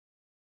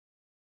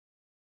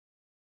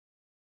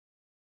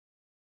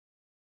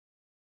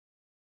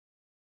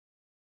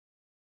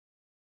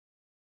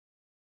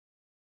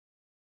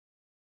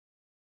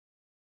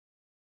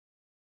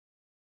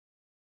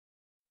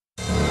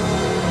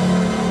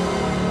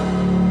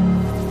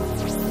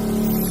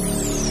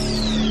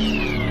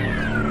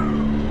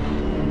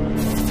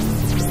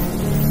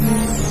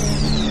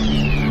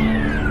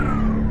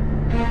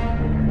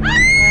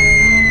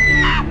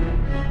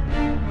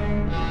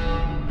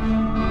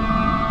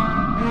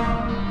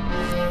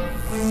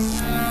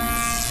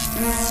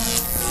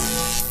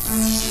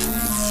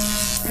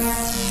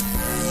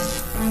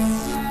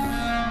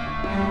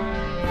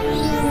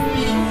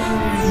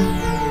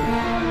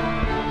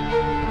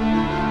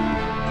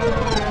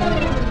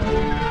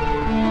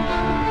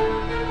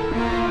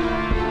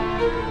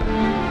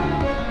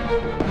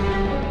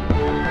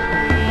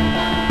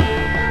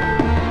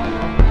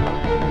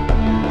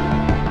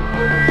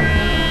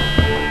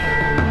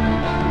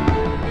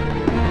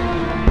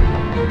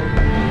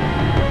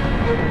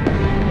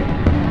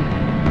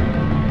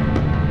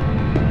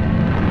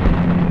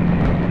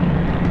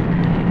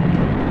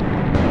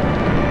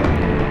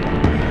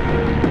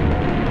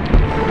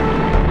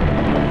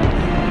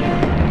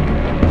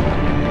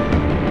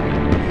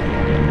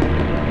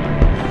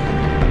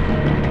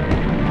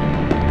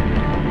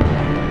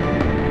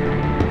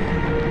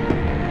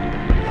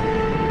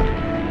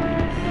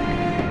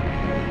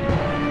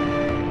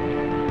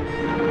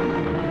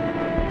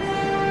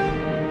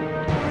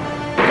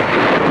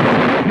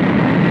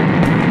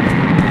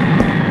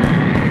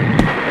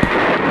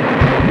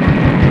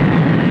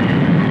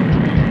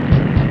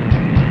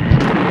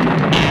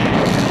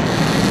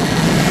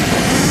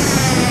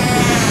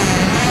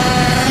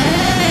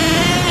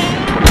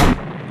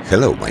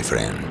Hello, my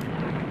friend.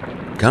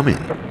 Come in.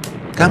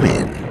 Come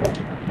in.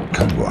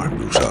 Come warm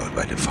yourself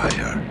by the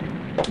fire.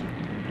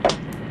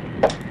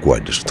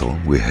 Quite a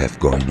storm we have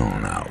going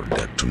on out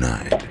there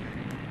tonight,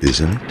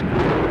 isn't it?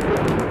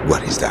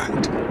 What is that?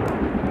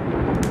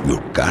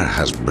 Your car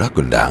has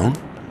broken down?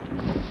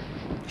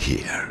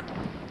 Here.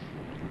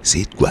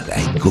 Sit while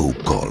I go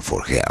call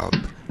for help.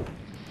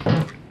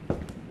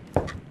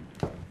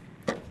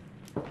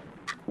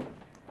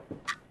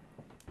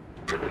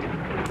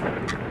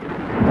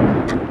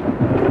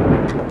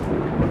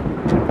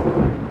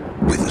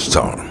 With the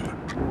storm,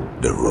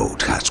 the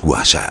road has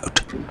washed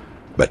out,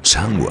 but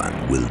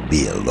someone will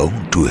be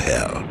alone to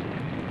help.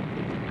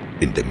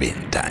 In the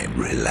meantime,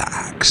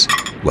 relax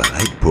while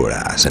I pour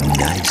us a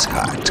nice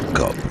hot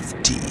cup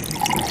of tea.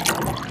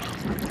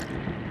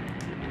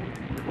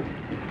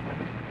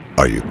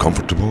 Are you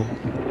comfortable?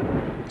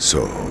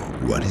 So,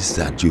 what is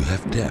that you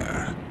have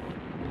there?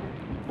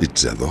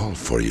 It's a doll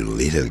for your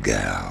little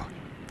girl.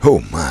 Oh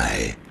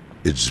my,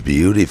 it's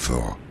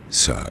beautiful.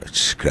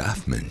 Such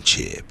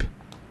craftsmanship.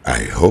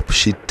 I hope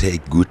she'd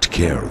take good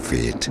care of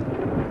it.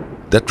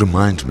 That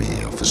reminds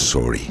me of a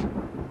story.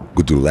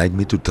 Would you like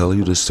me to tell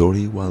you the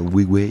story while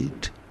we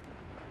wait?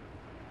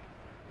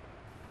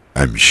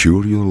 I'm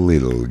sure your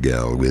little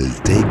girl will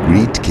take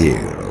great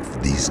care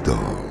of this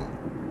doll.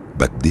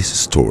 But this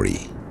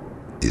story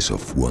is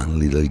of one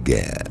little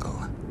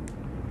girl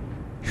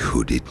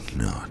who did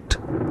not.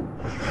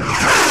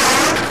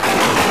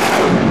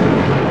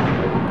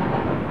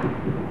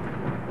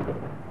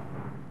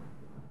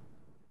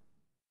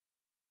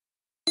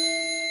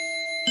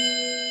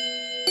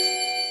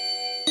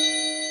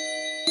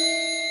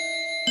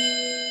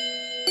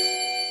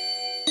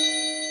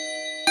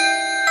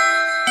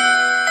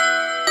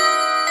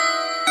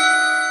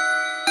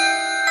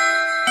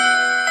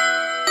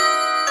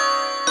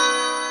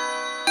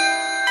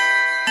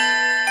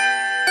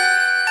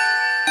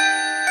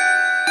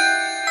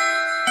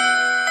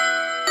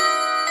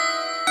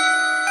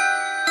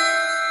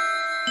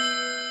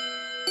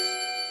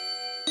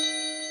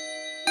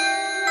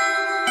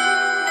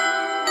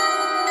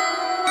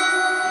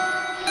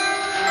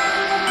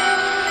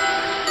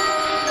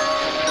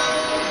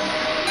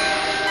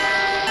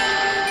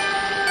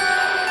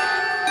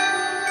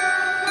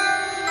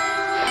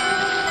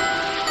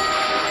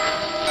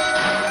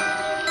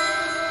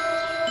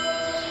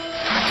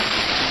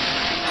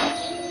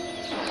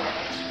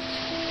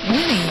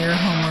 Winnie, you're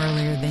home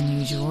earlier than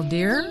usual,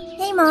 dear.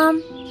 Hey,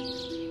 Mom.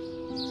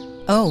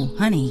 Oh,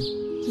 honey,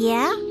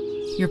 Yeah?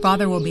 your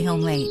father will be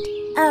home late.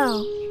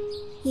 Oh,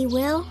 he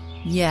will?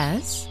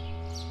 Yes?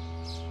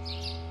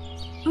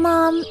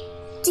 Mom,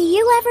 do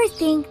you ever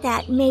think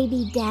that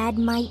maybe Dad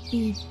might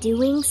be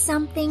doing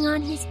something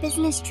on his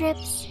business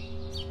trips?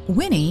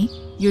 Winnie,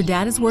 your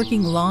dad is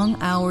working long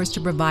hours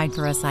to provide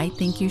for us. I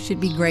think you should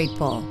be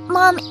grateful.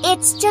 Mom,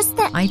 it's just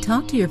that I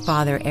talk to your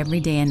father every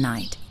day and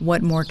night.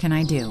 What more can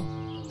I do?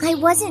 I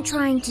wasn't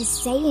trying to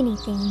say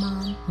anything,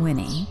 Mom.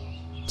 Winnie,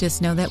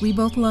 just know that we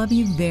both love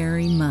you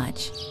very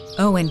much.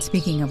 Oh, and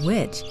speaking of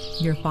which,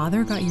 your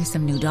father got you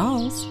some new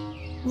dolls.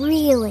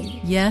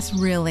 Really? Yes,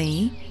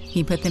 really.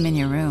 He put them in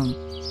your room.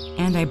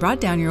 And I brought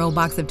down your old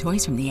box of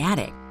toys from the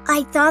attic.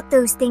 I thought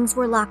those things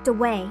were locked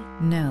away.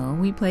 No,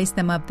 we placed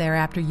them up there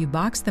after you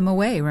boxed them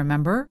away,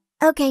 remember?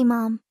 Okay,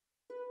 Mom.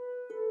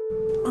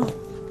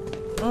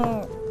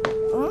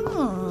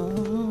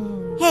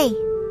 Hey,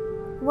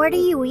 what are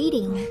you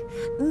eating?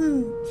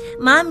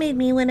 Mom made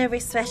me one of her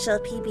special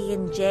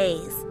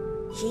PB&Js.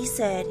 She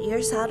said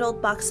your sad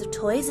old box of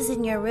toys is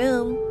in your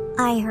room.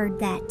 I heard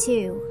that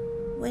too.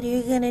 What are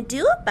you gonna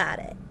do about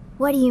it?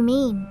 What do you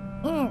mean?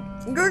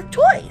 Your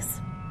toys.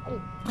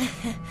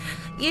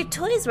 Your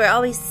toys were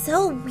always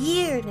so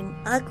weird and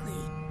ugly.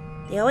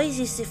 They always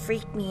used to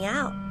freak me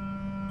out.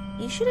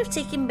 You should have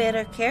taken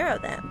better care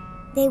of them.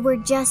 They were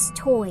just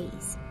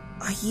toys.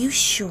 Are you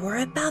sure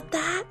about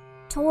that?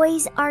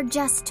 Toys are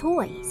just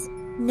toys.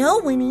 No,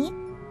 Winnie.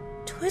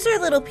 Toys are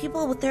little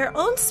people with their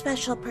own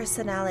special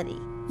personality.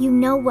 You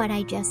know what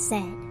I just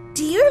said.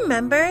 Do you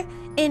remember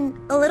in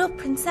A Little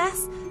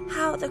Princess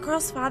how the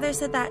girl's father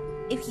said that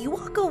if you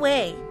walk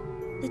away,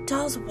 the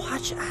dolls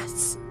watch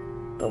us?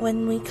 But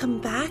when we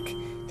come back,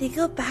 they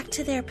go back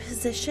to their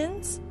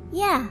positions?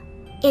 Yeah,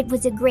 it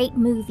was a great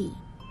movie.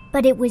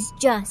 But it was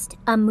just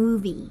a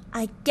movie.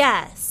 I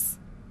guess.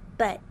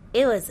 But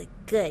it was a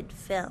good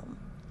film.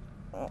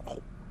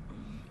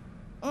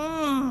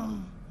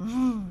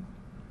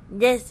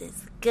 This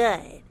is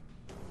good.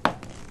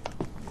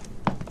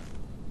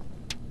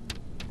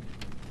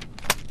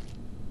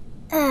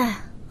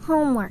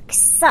 Homework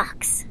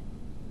sucks.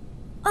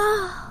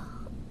 Oh,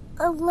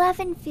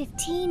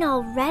 11:15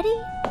 already?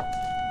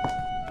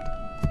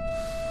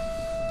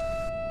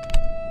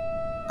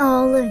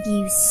 All of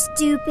you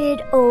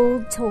stupid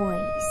old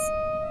toys.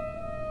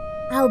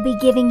 I'll be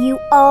giving you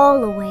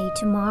all away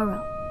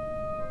tomorrow.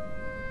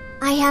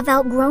 I have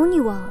outgrown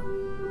you all.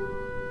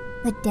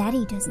 But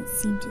Daddy doesn't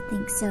seem to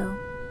think so.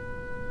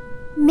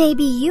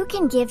 Maybe you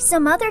can give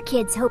some other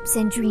kids hopes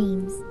and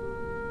dreams.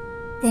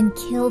 Then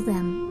kill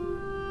them.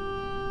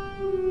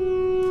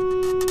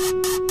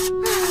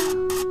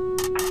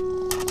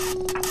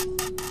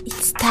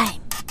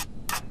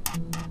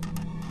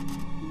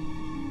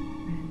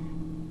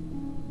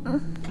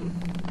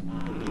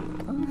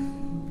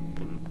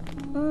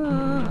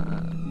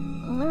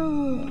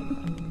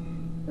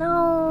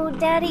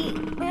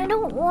 I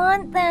don't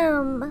want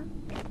them.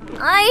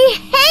 I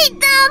hate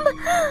them!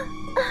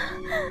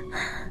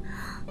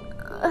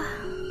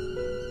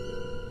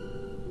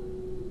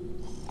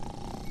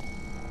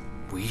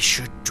 We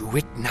should do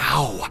it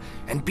now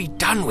and be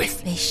done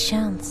with.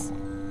 Patience.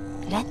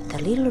 Let the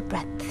little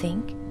brat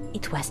think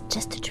it was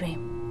just a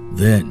dream.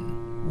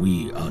 Then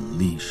we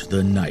unleash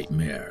the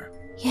nightmare.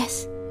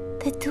 Yes,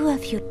 the two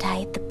of you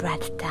tie the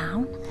brat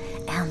down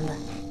and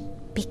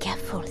be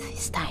careful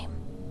this time.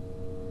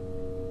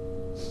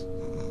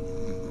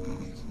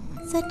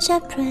 Such a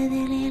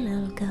pretty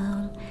little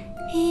girl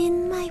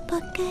in my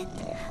pocket.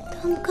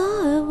 Don't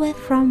go away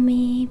from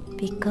me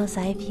because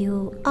I have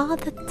you all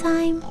the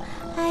time.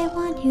 I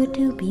want you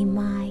to be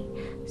my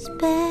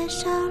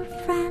special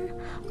friend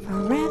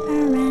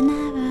forever and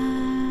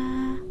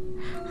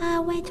ever.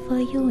 I'll wait for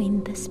you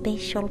in the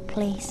special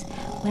place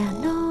where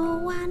no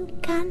one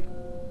can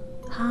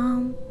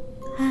harm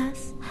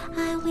us.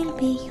 I will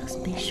be your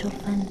special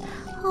friend.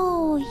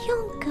 Oh,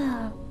 young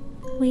girl,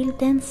 we'll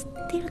dance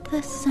till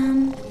the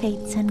sun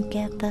fades and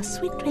get the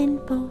sweet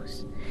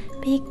rainbows,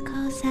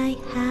 because I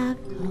have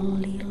a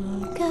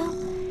little girl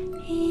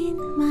in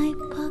my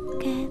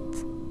pocket.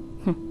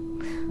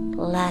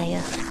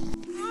 Liar.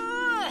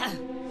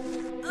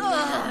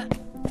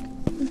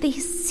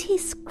 This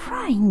is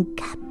Crying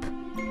Gap.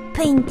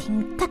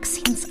 Painting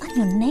toxins on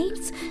your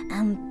nails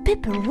and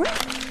pepper red.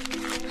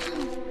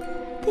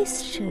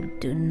 This should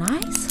do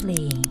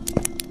nicely.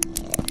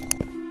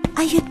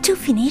 Are you two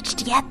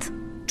finished yet?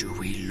 Do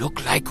we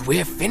look like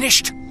we're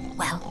finished?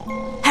 Well,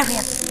 hurry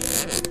up.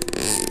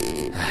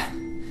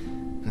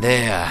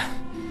 There.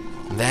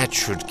 That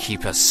should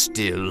keep us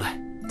still.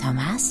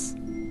 Thomas,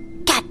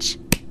 catch.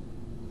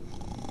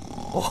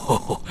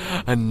 Oh,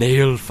 a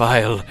nail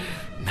file.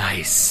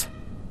 Nice.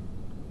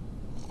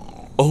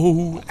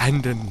 Oh,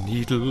 and a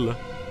needle.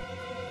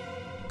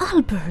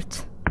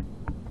 Albert.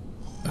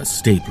 A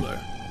stapler.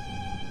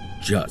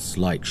 Just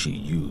like she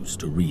used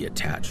to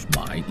reattach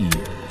my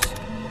ears.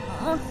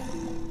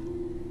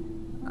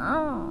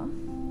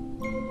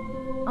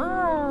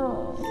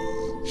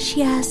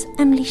 She has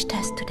unleashed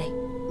us today.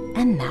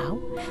 And now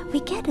we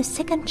get a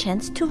second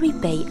chance to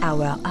repay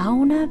our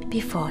owner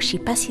before she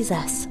passes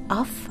us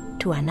off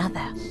to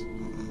another.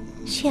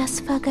 She has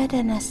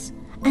forgotten us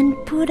and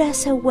put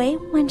us away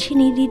when she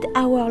needed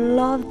our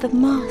love the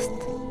most.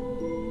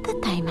 The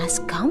time has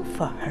come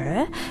for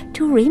her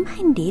to be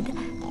reminded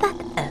that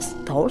us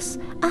dolls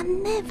are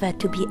never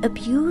to be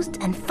abused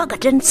and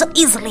forgotten so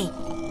easily.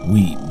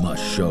 We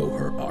must show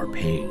her our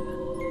pain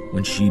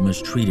when she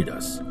mistreated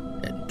us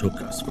and took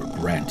us for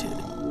granted.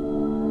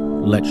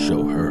 Let's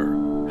show her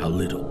how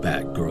little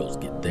bad girls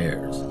get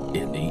theirs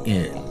in the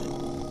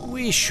end.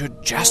 We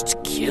should just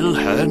kill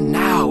her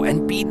now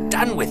and be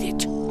done with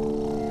it.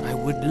 I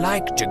would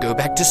like to go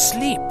back to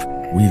sleep.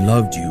 We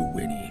loved you,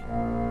 Winnie.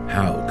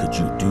 How could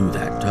you do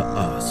that to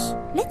us?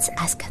 Let's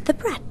ask the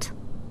brat.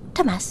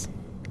 Thomas,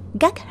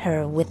 gag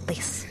her with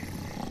this.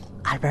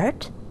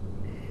 Albert,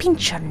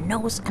 pinch her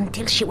nose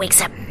until she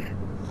wakes up.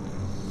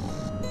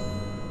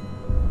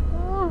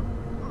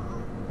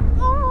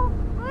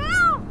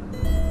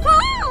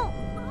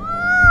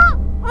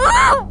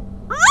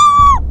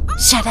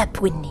 Shut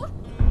up, Winnie.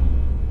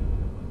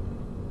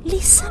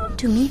 Listen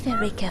to me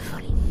very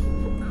carefully.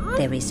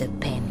 There is a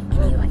pen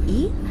in your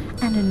ear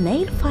and a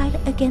nail file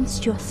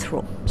against your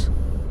throat.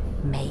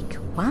 Make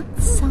one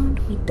sound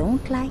we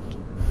don't like,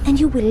 and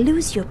you will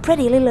lose your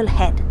pretty little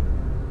head.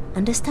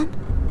 Understand?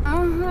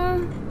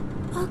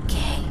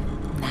 Okay,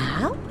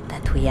 now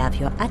that we have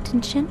your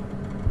attention,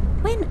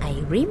 when I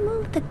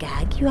remove the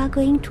gag, you are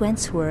going to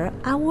answer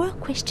our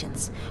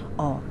questions,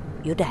 or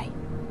you die.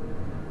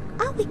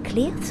 Are we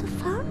clear so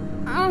far?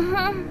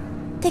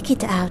 Take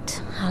it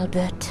out,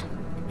 Albert.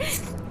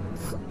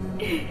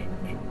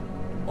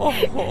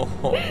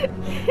 Oh,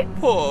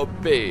 poor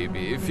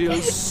baby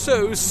feels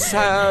so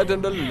sad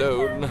and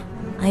alone.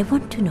 I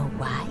want to know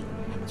why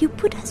you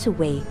put us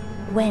away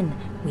when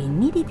we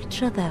needed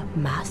each other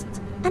most,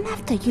 and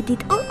after you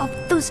did all of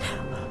those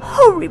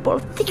horrible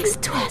things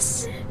to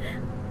us.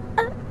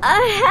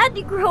 I had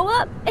to grow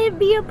up and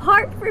be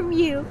apart from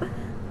you.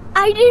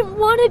 I didn't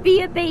want to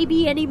be a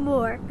baby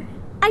anymore.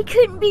 I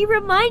couldn't be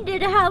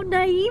reminded how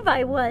naive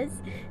I was.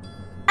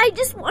 I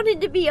just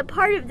wanted to be a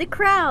part of the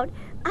crowd.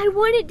 I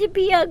wanted to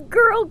be a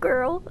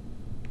girl.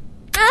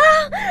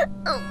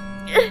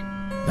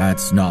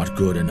 That's not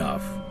good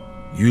enough.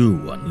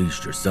 You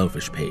unleashed your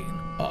selfish pain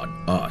on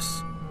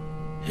us.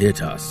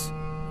 Hit us.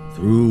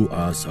 Threw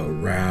us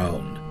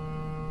around.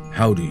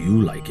 How do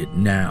you like it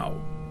now?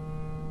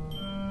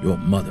 Your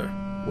mother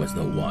was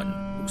the one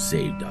who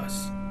saved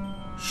us.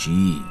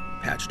 She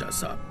patched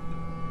us up.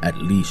 At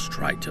least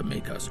tried to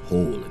make us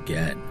whole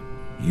again.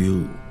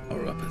 You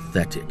are a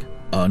pathetic,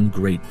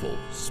 ungrateful,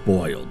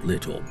 spoiled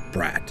little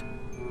brat.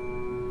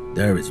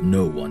 There is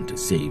no one to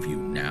save you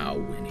now,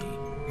 Winnie.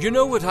 You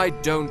know what I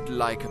don't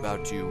like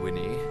about you,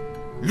 Winnie?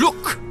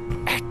 Look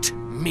at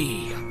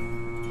me.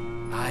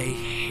 I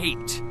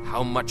hate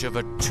how much of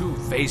a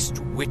two-faced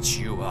witch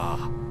you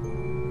are.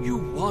 You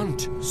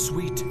want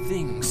sweet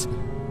things,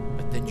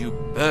 but then you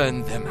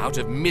burn them out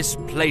of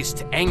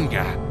misplaced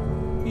anger.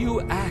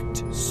 You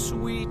act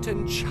sweet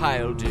and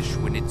childish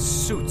when it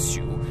suits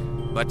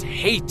you, but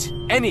hate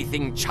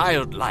anything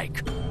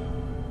childlike.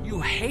 You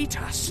hate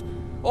us,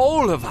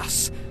 all of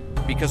us,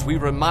 because we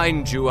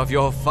remind you of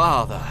your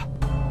father.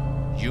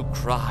 You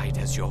cried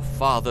as your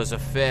father's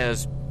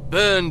affairs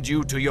burned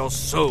you to your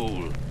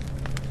soul.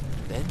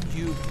 Then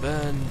you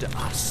burned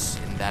us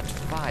in that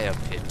fire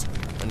pit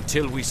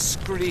until we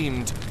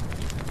screamed.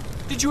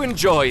 Did you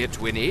enjoy it,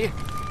 Winnie?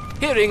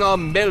 Hearing our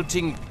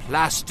melting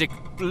plastic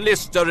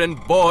blister and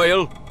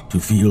boil? To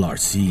feel our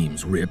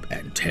seams rip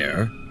and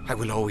tear? I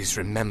will always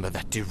remember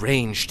that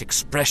deranged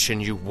expression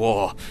you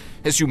wore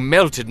as you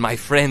melted my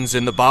friends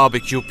in the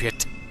barbecue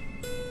pit.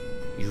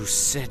 You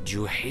said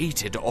you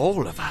hated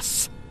all of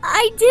us.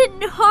 I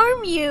didn't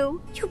harm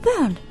you. You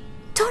burned,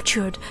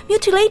 tortured,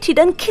 mutilated,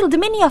 and killed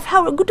many of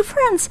our good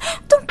friends.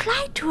 Don't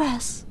lie to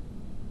us.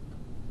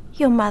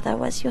 Your mother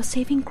was your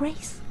saving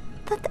grace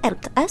that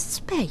helped us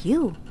spare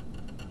you.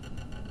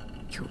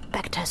 You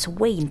packed us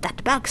away in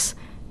that box,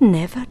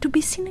 never to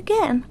be seen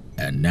again.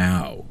 And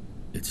now,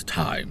 it's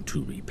time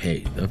to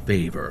repay the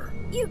favor.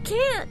 You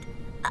can't.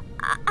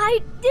 I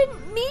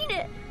didn't mean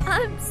it.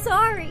 I'm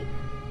sorry.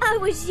 I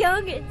was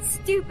young and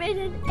stupid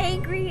and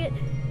angry and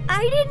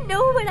I didn't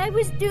know what I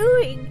was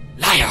doing.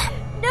 Liar!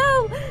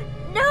 No,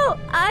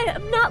 I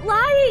am not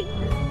lying.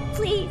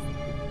 Please,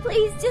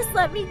 just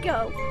let me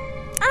go.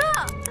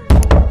 Ah!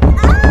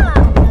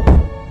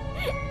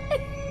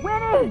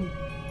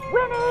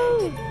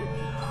 Winnie!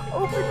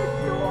 Open the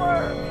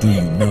door! Do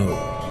you know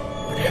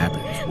what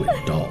happens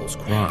when dolls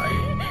cry?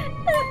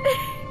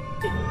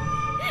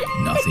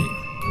 Nothing.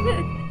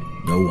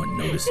 No one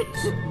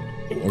notices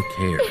or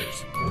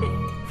cares.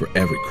 For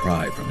every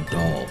cry from a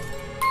doll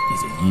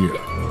is a year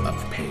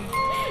of pain.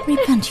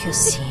 Repent your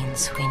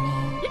sins,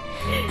 Winnie,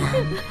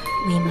 and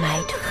we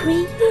might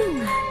free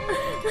you.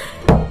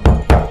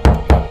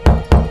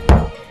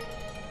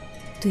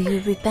 Do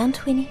you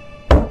repent, Winnie?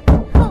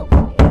 Oh.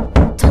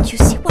 Don't you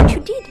see what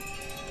you did?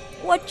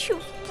 What you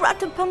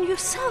brought upon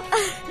yourself?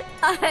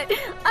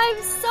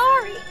 I'm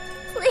sorry.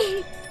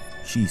 Please.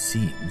 She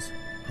seems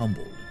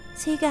humbled.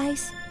 See,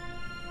 guys,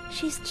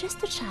 she's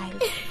just a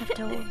child,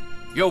 after all.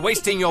 You're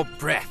wasting your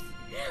breath.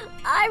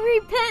 I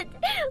repent.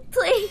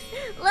 Please,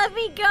 let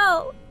me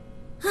go.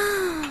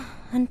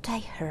 Untie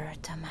her,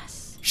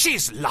 Thomas.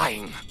 She's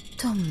lying.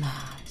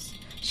 Thomas,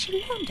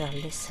 she learned her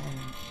lesson.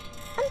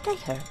 Untie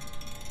her.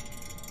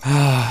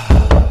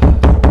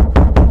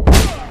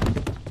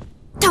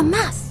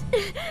 Thomas!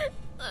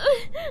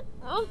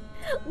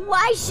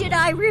 Why should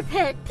I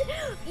repent?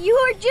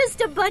 You're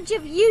just a bunch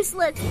of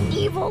useless,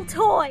 evil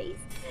toys.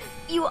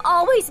 You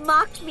always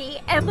mocked me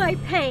and my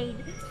pain.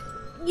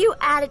 You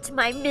added to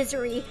my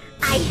misery.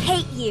 I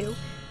hate you.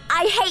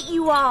 I hate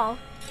you all.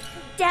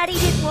 Daddy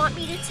didn't want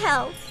me to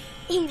tell.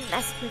 He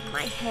messed with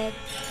my head.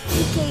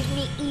 He gave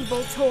me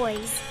evil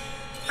toys.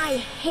 I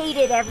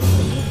hated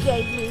everything you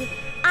gave me.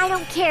 I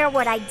don't care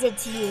what I did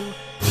to you.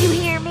 You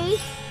hear me?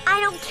 I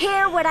don't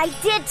care what I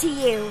did to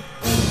you.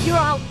 You're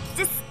all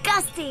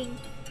disgusting.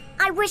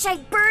 I wish I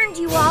burned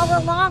you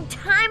all a long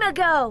time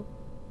ago.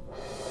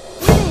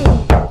 Winnie!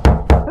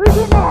 Who's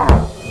in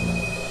there?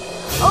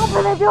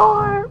 Open the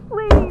door,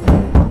 please.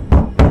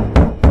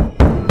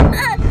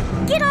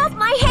 Get off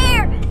my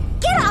hair!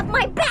 Get off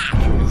my back!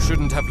 You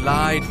shouldn't have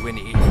lied,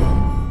 Winnie.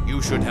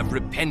 You should have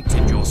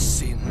repented your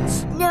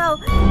sins. No,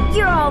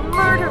 you're all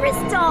murderous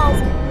dolls.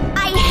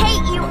 I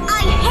hate you!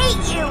 I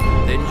hate you!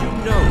 Then you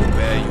know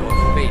where your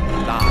fate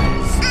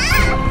lies.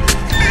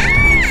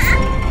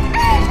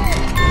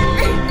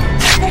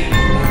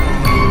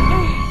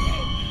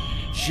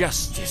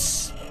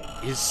 Justice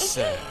is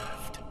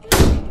served.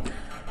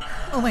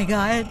 Oh my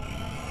god.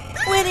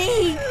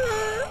 Winnie!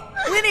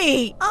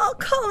 Winnie! I'll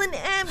call an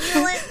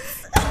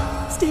ambulance.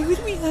 Stay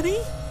with me, honey.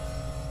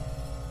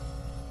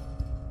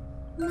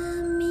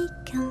 Mommy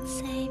can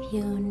save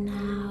you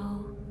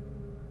now.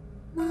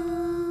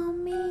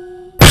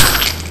 Mommy.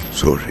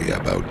 Sorry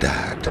about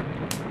that.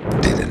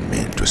 Didn't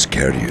mean to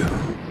scare you.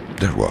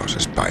 There was a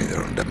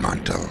spider on the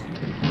mantle.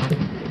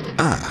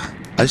 Ah,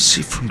 I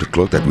see from the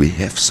clock that we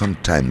have some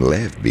time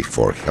left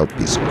before help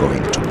is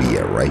going to be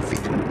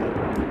arriving.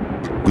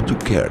 Would you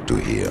care to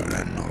hear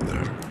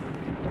another?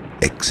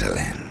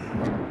 Excellent.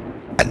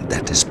 And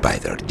that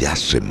spider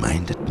just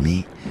reminded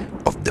me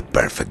of the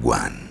perfect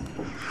one.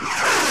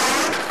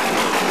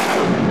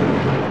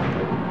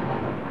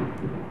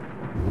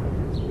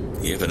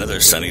 Yep, another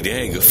sunny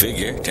day, go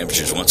figure.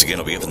 Temperatures once again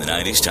will be up in the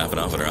 90s, topping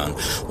off at around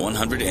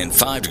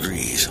 105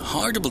 degrees.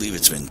 Hard to believe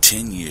it's been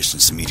 10 years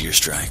since the meteor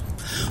strike.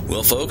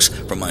 Well, folks,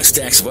 from my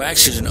stacks of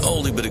wax, here's an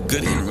oldie but a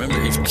goodie. And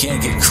remember, if you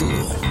can't get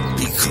cool,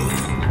 be cool.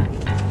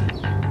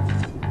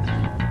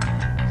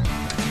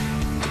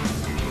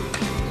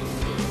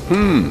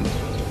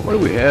 What do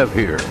we have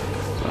here?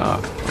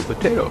 A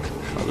potato.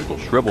 A little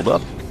shriveled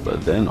up,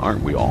 but then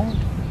aren't we all?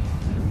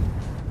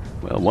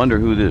 Well, wonder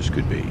who this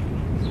could be.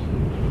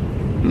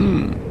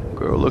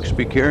 Girl looks to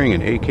be carrying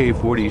an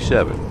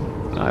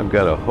AK-47. I've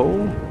got a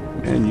hoe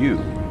and you.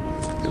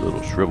 You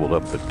little shriveled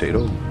up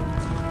potato.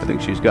 I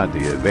think she's got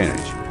the advantage.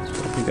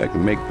 I think I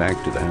can make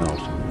back to the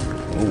house.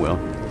 Oh well,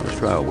 let's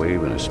try a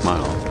wave and a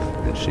smile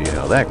and see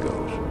how that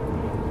goes.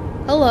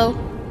 Hello.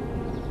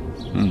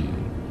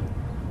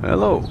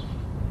 Hello.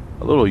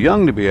 A little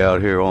young to be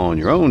out here all on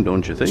your own,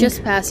 don't you think?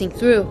 Just passing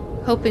through,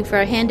 hoping for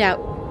a handout.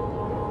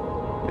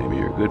 Maybe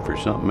you're good for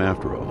something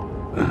after all.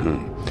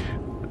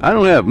 I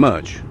don't have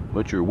much,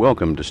 but you're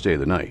welcome to stay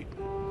the night.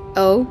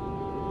 Oh?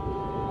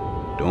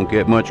 Don't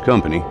get much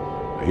company.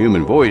 A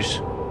human voice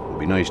would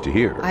be nice to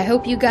hear. I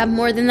hope you got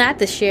more than that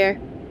to share.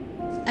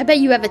 I bet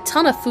you have a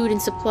ton of food and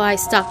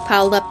supplies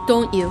stockpiled up,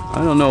 don't you?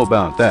 I don't know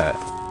about that,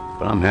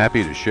 but I'm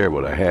happy to share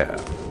what I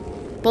have.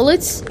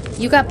 Bullets?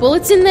 You got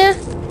bullets in there?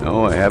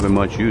 No, I haven't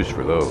much use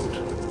for those.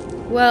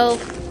 Well,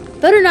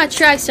 better not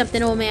try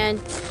something, old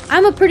man.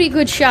 I'm a pretty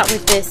good shot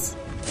with this.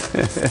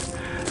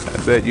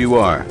 I bet you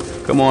are.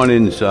 Come on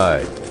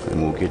inside,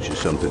 and we'll get you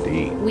something to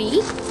eat.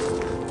 We?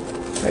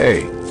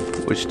 Hey,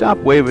 would you stop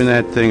waving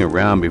that thing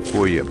around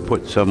before you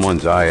put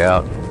someone's eye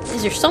out?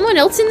 Is there someone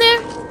else in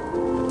there?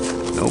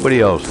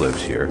 Nobody else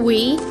lives here.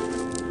 We?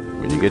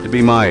 When you get to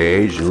be my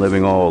age and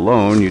living all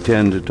alone, you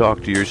tend to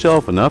talk to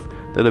yourself enough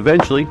that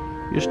eventually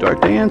you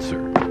start to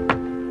answer.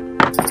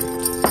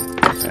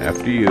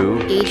 After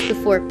you. Age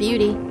before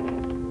beauty.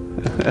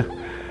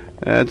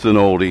 That's an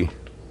oldie.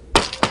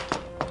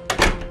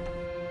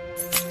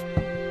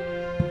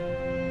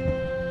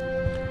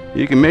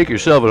 You can make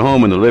yourself at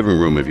home in the living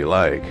room if you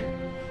like.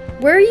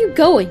 Where are you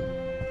going?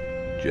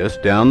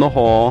 Just down the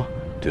hall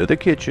to the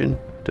kitchen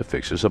to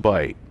fix us a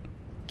bite.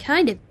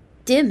 Kind of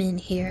dim in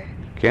here.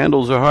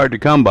 Candles are hard to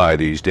come by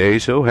these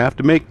days, so have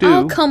to make do.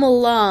 I'll come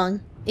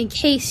along in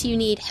case you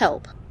need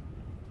help.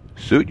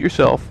 Suit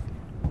yourself.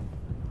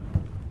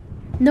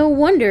 No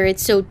wonder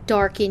it's so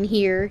dark in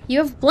here. You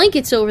have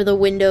blankets over the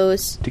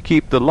windows. To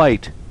keep the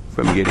light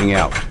from getting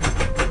out.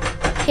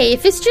 Hey,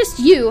 if it's just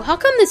you, how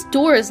come this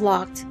door is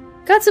locked?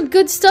 Got some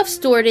good stuff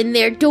stored in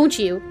there, don't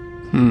you?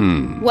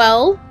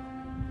 Well?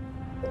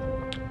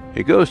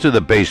 It goes to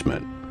the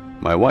basement.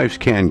 My wife's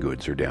canned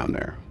goods are down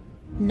there.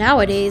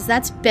 Nowadays,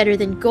 that's better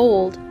than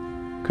gold.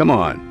 Come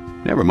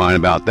on. Never mind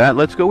about that.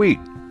 Let's go eat.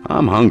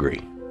 I'm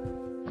hungry.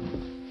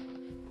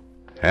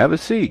 Have a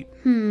seat.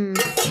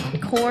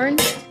 Corn?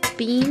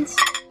 Beans?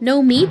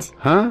 No meat?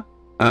 Huh?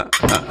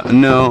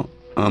 No.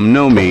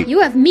 No meat. You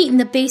have meat in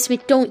the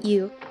basement, don't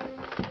you?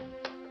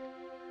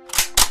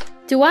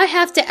 Do I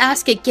have to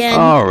ask again?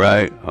 All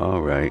right.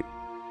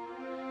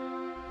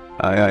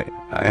 I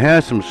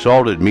had some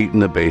salted meat in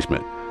the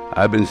basement.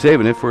 I've been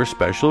saving it for a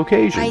special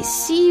occasion. I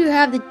see you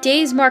have the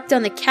days marked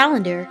on the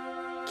calendar.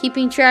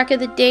 Keeping track of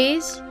the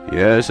days?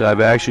 Yes,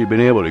 I've actually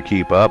been able to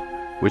keep up,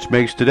 which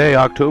makes today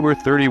October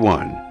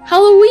 31.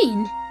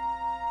 Halloween?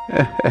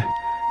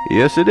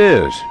 Yes, it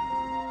is.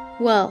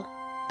 Well,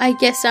 I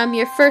guess I'm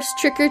your first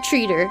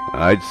trick-or-treater.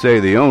 I'd say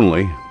the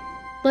only.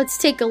 Let's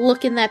take a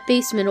look in that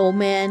basement, old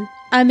man.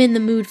 I'm in the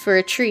mood for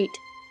a treat.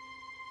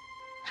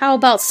 How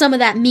about some of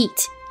that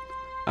meat?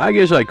 I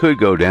guess I could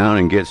go down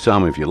and get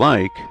some if you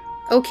like.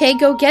 Okay,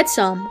 go get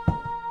some.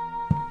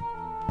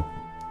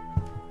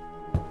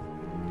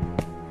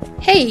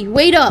 Hey,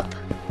 wait up!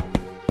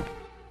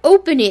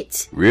 Open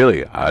it!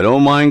 Really, I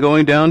don't mind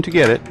going down to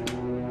get it.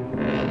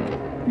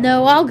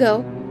 No, I'll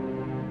go.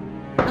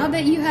 I'll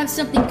bet you have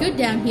something good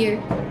down here.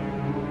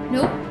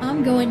 Nope,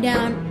 I'm going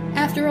down.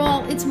 After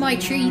all, it's my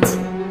treat.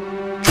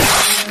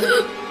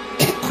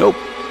 Nope,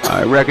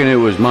 I reckon it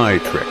was my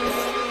trick.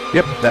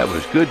 Yep, that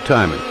was good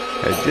timing.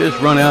 Had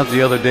just run out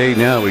the other day,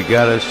 now we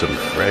got us some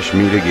fresh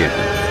meat again.